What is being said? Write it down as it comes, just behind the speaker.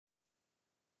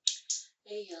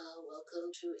Hey y'all, welcome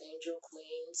to Angel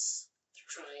Queen's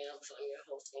Triumph. I'm your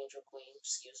host, Angel Queen.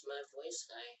 Excuse my voice,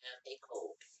 I have a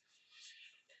cold.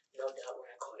 No doubt where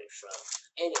I caught it from.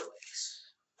 Anyways,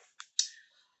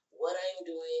 what I'm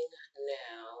doing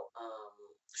now,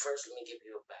 first let me give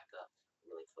you a backup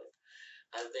really quick.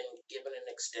 I've been given an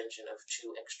extension of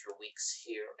 2 extra weeks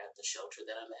here at the shelter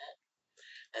that I'm at.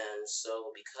 And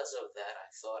so because of that, I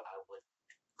thought I would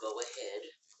go ahead,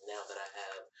 now that I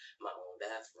have my own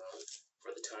bathroom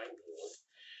for the time being,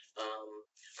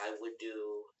 I would do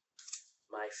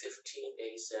my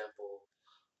 15-day sample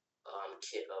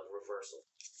kit of Riversol.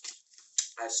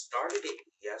 I started it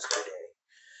yesterday,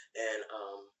 and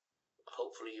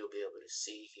hopefully you'll be able to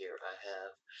see here. I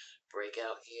have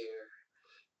breakout here,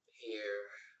 here,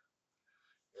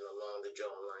 and along the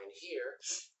jawline here.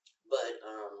 But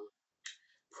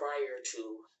prior to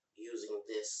using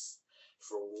this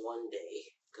for one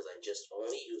day, because I just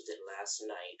only used it last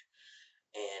night,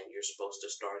 and you're supposed to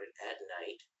start it at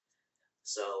night,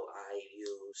 so I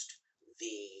used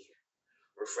the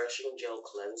refreshing gel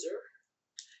cleanser,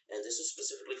 and this is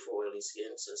specifically for oily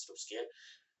skin, sensitive skin,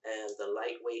 and the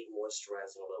lightweight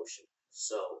moisturizing lotion.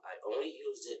 So I only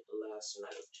used it last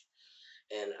night,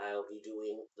 and I'll be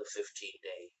doing the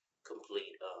 15-day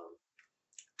complete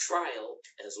trial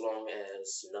as long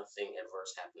as nothing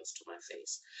adverse happens to my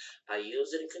face. I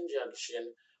use it in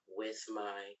conjunction with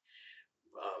my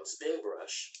spin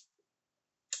brush,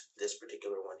 this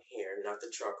particular one here, not the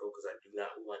charcoal, because I do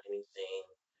not want anything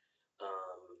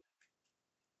um,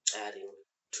 adding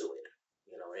to it,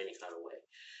 in any kind of way.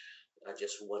 I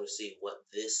just want to see what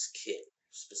this kit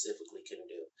specifically can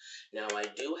do. Now, I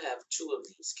do have two of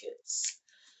these kits.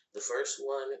 The first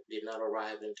one did not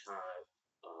arrive in time,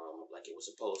 like it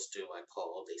was supposed to. I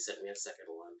called, they sent me a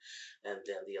second one, and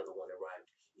then the other one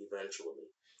arrived eventually.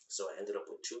 So I ended up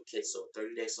with two kits, so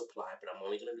 30-day supply, but I'm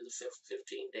only going to do the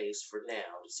 15 days for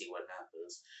now to see what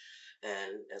happens.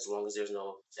 And as long as there's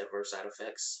no adverse side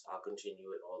effects, I'll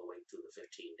continue it all the way through the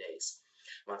 15 days.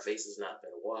 My face has not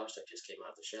been washed. I just came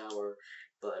out the shower.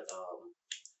 But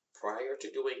prior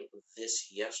to doing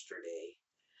this yesterday,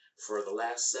 for the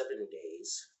last 7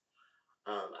 days,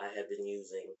 I have been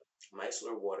using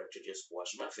micellar water to just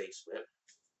wash my face with.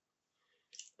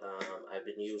 I've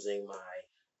been using my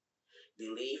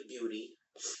Believe Beauty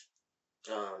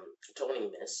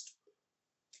toning mist,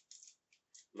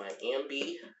 my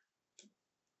Ambi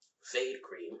Fade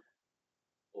Cream,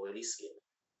 oily skin,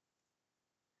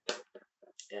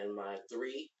 and my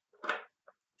 3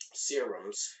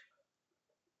 serums,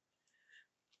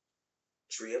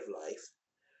 Tree of Life,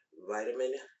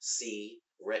 vitamin C,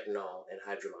 retinol, and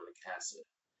hyaluronic acid.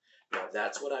 Now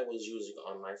that's what I was using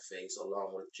on my face,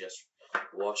 along with just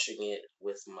washing it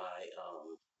with my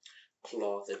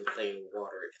cloth and plain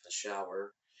water in the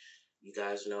shower. You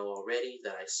guys know already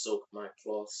that I soak my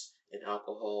cloths in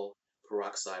alcohol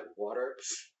peroxide water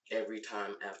every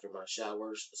time after my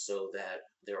showers, so that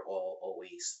they're all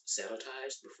always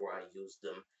sanitized before I use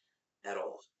them at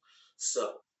all.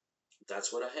 So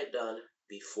that's what I had done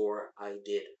before I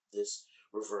did this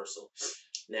Riversol.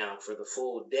 Now, for the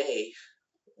full day,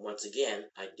 once again,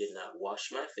 I did not wash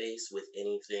my face with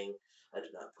anything. I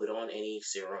did not put on any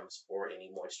serums or any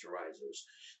moisturizers.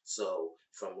 So,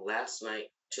 from last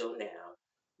night till now,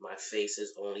 my face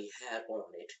has only had on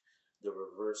it the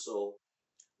Riversol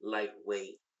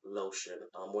lightweight lotion,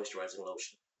 moisturizing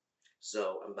lotion.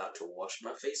 So, I'm about to wash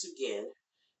my face again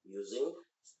using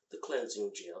the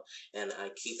cleansing gel, and I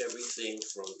keep everything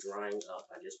from drying up.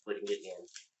 I just putting it in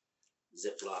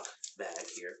Ziploc bag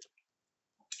here.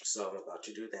 So I'm about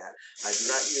to do that. I do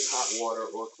not use hot water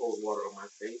or cold water on my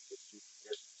face.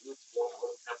 It's warm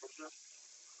room temperature,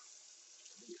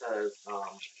 because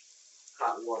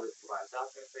hot water dries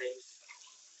out your face.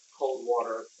 Cold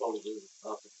water closes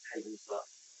up and tightens up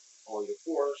all your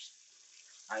pores.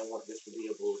 I want this to be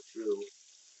able to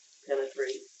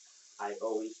penetrate. I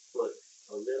always put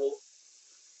a little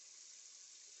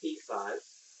P5,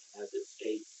 as it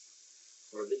states,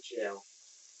 for the gel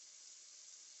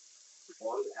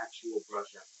on the actual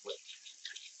brush I put.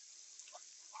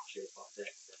 Shake off that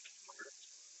second layer,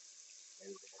 and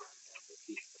then I have the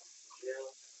P5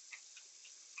 gel.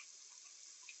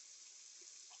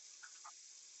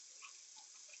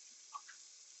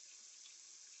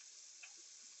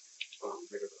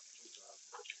 Bigger than P5.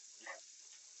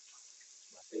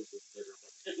 My face is bigger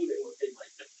than they would take my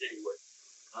anyway.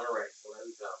 Alright, so there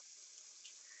we go.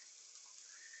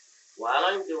 While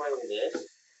I'm doing this,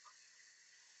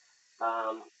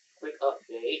 quick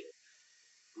update.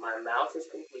 My mouth is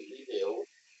completely healed.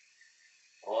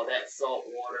 All that salt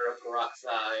water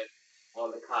peroxide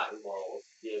on the cotton balls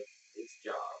did its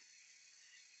job.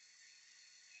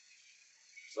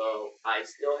 So I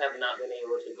still have not been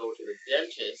able to go to the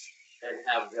dentist and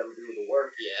have them do the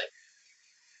work yet.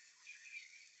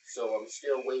 So I'm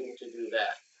still waiting to do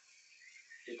that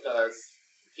because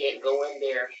you can't go in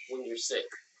there when you're sick.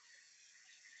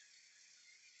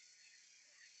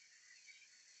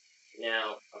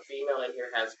 Now, a female in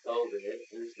here has COVID.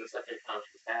 This is the second time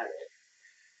she's had it.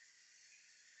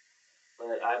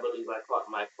 But I believe I caught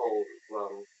my cold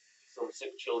from some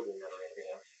sick children that are in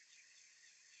here.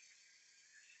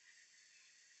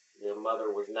 Their mother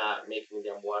was not making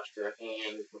them wash their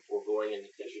hands before going in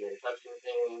the kitchen and touching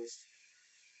things.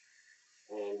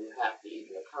 And you have to eat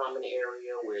in the common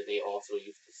area where they also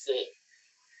used to sit,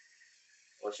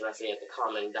 or should I say at the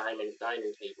common dining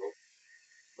table.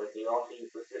 But they also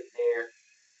used to sit there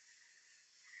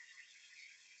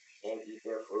and eat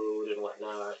their food and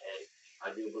whatnot. And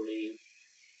I do believe,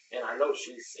 and I know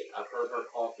she's sick. I've heard her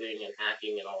coughing and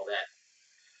hacking and all that.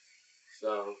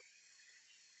 So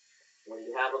when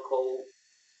you have a cold,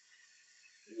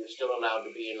 you're still allowed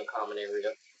to be in the common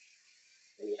area.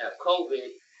 When you have COVID,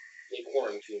 they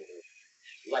quarantine you.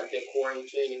 Like they're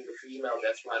quarantining the female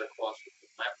that's right across the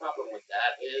street. My problem with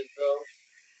that is, though,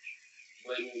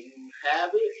 when you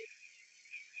have it,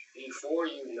 before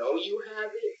you know you have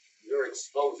it, you're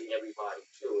exposing everybody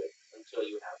to it until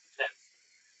you have the test.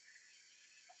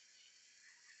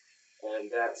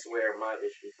 And that's where my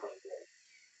issue comes in.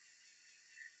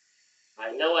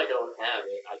 I know I don't have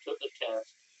it. I took the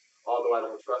test, although I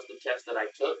don't trust the test that I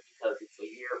took because it's a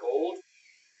year old.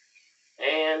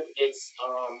 And it's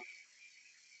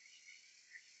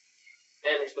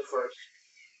the first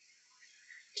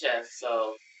test,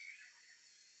 so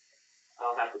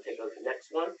I'll have to take the next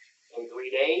one in 3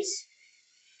 days.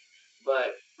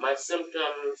 But my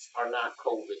symptoms are not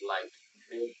COVID like.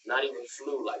 They're not even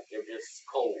flu like. They're just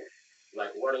cold.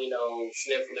 Like runny nose,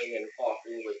 sniffling, and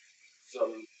coughing with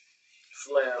some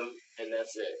phlegm, and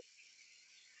that's it.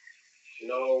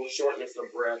 No shortness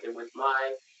of breath. And with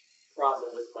my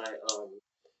problem with my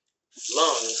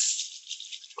lungs,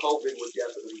 COVID would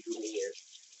definitely do me in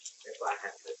if I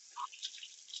had it.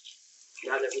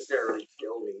 Not necessarily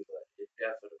kill me, but it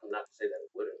definitely, not to say that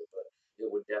it wouldn't, but it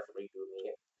would definitely do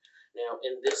me in. Now,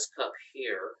 in this cup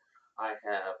here, I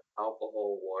have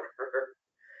alcohol water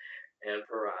and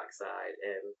peroxide.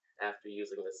 And after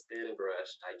using the spin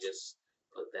brush, I just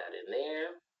put that in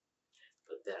there,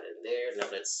 put that in there.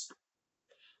 Now let's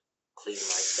clean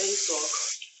my face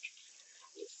off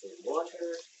with some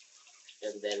water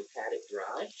and then pat it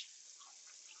dry.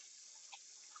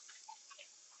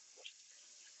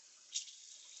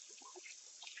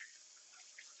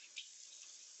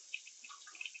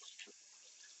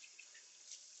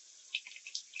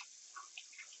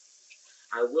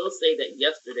 I will say that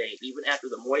yesterday, even after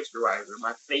the moisturizer,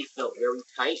 my face felt very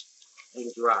tight and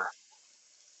dry.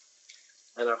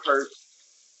 And I've heard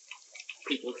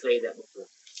people say that before.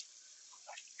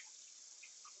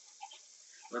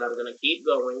 But I'm going to keep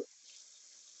going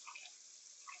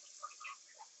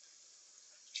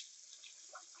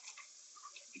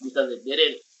because it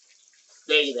didn't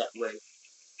stay that way,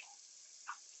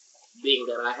 being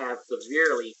that I have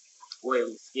severely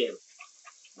oily skin.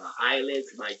 My eyelids,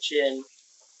 my chin,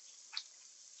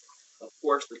 of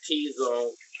course the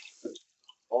T-zone,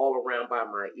 all around by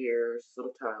my ears,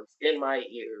 sometimes in my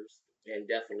ears, and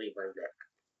definitely my neck.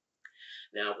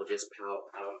 Now we'll just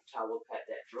towel pat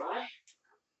that dry.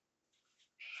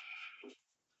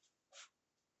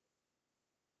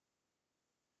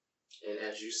 And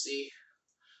as you see,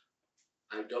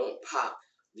 I don't pop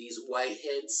these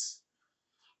whiteheads.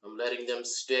 I'm letting them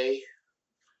stay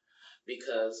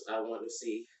because I want to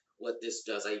see what this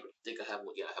does. I think I have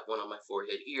one on my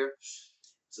forehead here.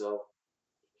 So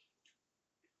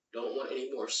don't want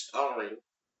any more scarring.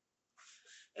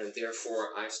 And therefore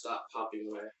I stopped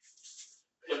popping my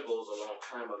pimples a long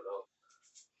time ago.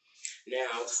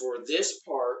 Now for this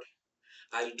part,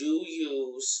 I do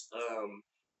use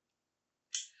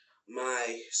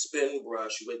my spin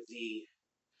brush with the,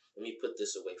 let me put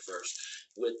this away first,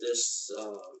 with this,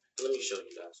 let me show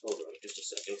you guys, hold on just a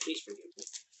second, please forgive me,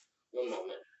 one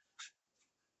moment.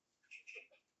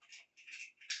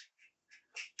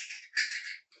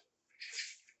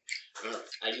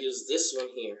 I use this one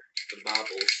here, the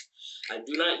bobbles. I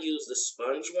do not use the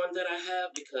sponge one that I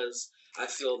have because I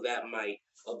feel that might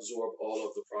absorb all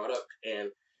of the product. And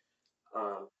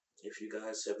if you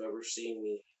guys have ever seen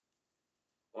me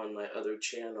on my other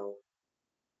channel,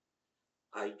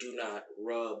 I do not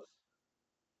rub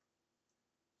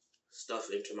stuff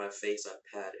into my face. I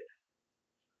pat it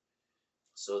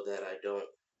so that I don't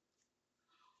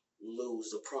lose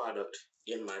the product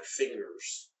in my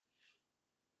fingers.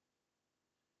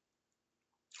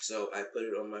 So I put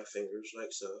it on my fingers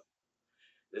like so.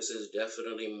 This is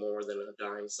definitely more than a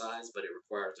dime size, but it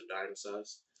requires a dime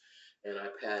size. And I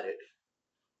pat it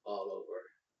all over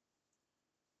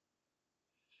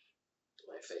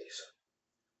my face,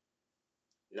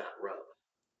 not rub.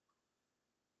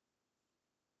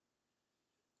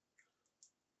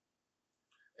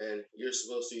 And you're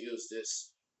supposed to use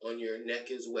this on your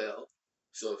neck as well.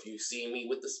 So if you see me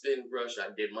with the spin brush, I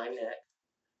did my neck.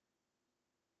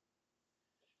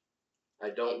 I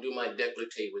don't do my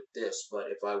décolleté with this, but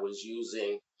if I was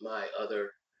using my other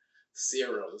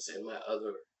serums and my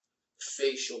other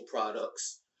facial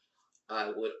products,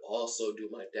 I would also do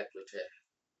my décolleté.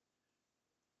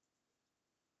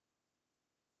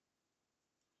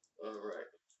 All right.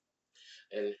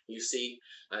 And you see,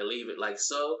 I leave it like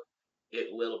so. It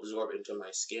will absorb into my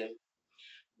skin,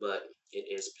 but it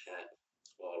is pat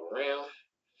all around.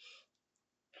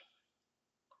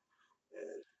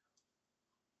 And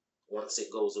once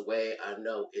it goes away, I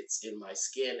know it's in my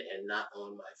skin and not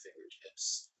on my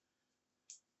fingertips.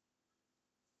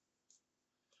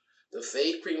 The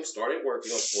fade cream started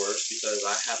working, of course, because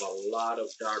I have a lot of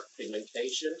dark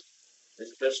pigmentation,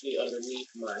 especially underneath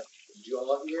my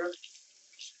jaw here,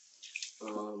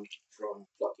 from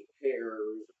plucking hairs,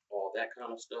 all that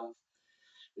kind of stuff.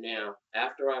 Now,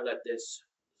 after I let this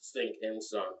sink in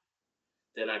some,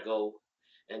 then I go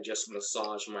and just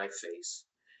massage my face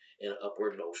in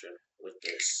upward motion with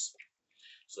this.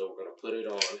 So we're going to put it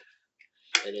on.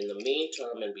 And in the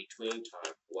meantime, in between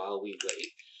time, while we wait,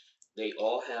 they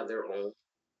all have their own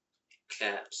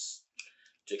caps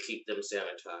to keep them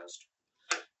sanitized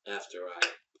after I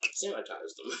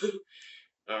sanitize them.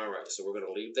 Alright, so we're going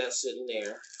to leave that sitting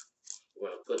there. We're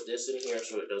going to put this in here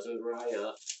so it doesn't dry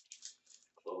up.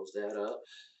 Close that up.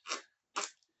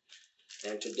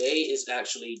 And today is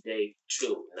actually day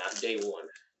 2, not day 1.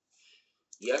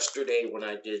 Yesterday when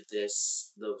I did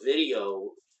this, the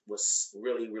video was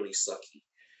really, really sucky.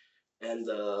 And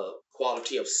the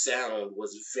quality of sound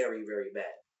was very, very bad.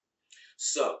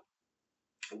 So,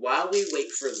 while we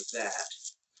wait for that,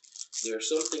 there's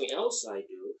something else I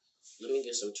do. Let me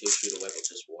get some tissue to wipe up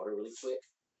this water really quick.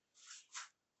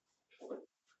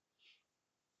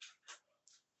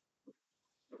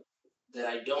 That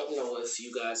I don't know if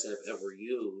you guys have ever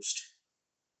used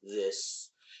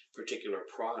this particular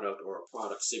product or a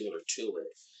product similar to it,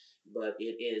 but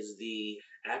it is the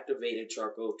activated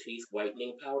charcoal teeth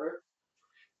whitening powder.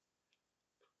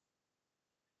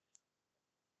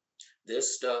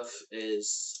 This stuff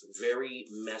is very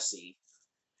messy,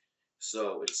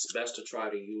 so it's best to try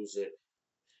to use it.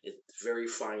 It's very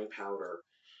fine powder.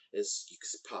 As you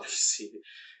can probably see,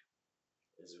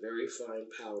 it's very fine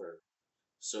powder.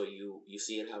 So you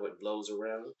see it how it blows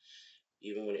around,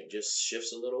 even when it just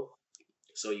shifts a little.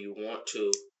 So you want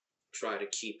to try to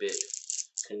keep it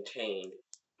contained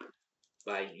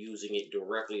by using it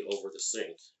directly over the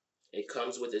sink. It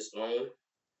comes with its own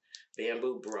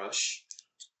bamboo brush.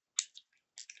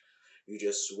 You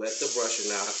just wet the brush, and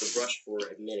now I have to brush for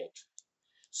a minute.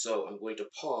 So I'm going to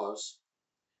pause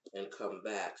and come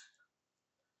back,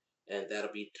 and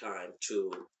that'll be time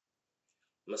to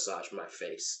massage my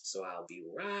face. So I'll be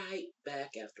right back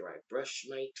after I brush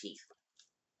my teeth.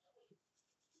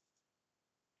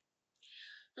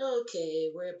 Okay,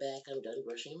 we're back. I'm done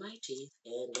brushing my teeth,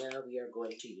 and now we are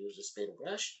going to use a spin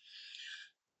brush.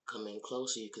 Coming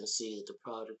closer, you can see that the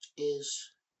product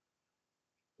is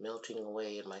melting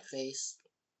away in my face.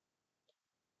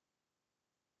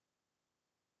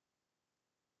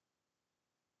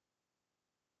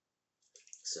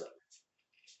 So,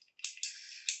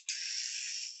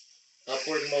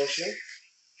 upward motion.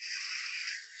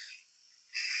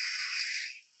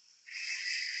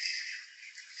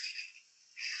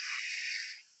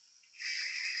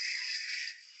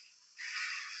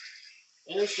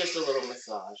 And it's just a little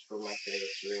massage for my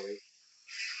face, really.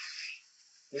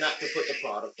 Not to put the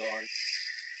product on.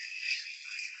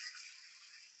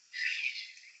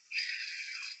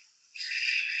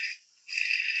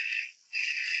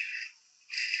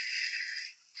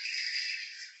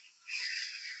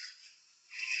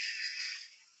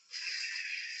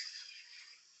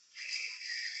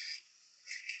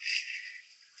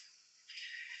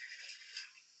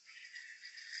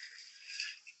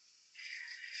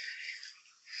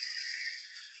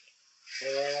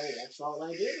 And that's all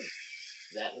I do.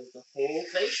 That is the whole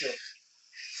facial.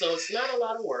 So it's not a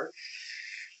lot of work.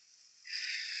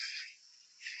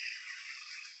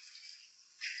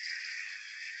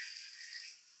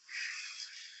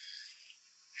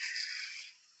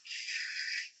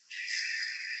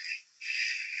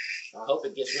 I hope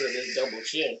it gets rid of this double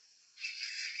chin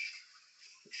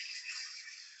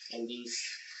and these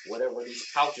whatever these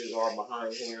pouches are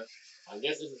behind here. I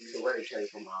guess this is hereditary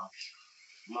for mom.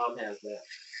 Mom has that.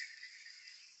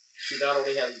 She not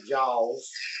only has jaws,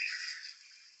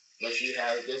 but she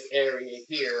has this area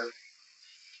here,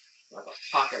 like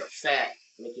a pocket of fat,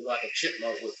 make you like a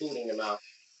chipmunk with food in your mouth.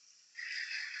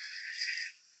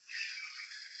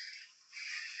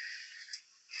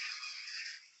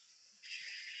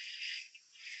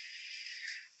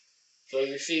 So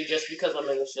you see, just because I'm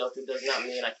in the shelter does not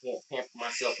mean I can't pamper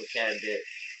myself a tad bit.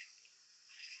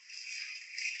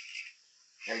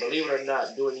 And believe it or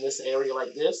not, doing this area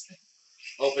like this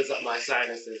opens up my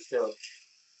sinuses too.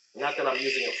 Not that I'm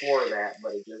using it for that,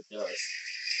 but it just does.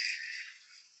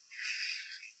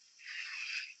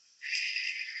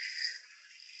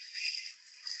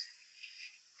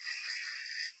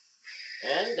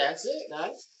 And that's it,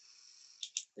 guys.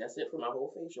 That's it for my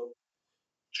whole facial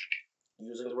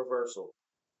using the Riversol.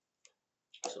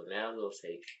 So now we'll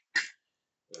take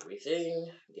everything,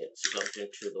 get dumped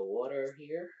into the water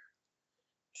here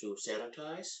to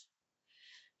sanitize,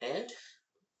 and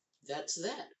that's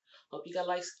that. Hope you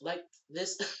guys like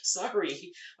this.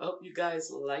 Sorry. Hope you guys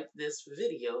like this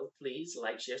video. Please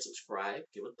like, share, subscribe,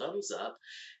 give a thumbs up,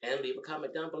 and leave a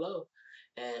comment down below.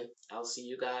 And I'll see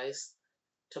you guys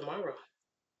tomorrow.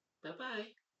 Bye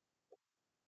bye.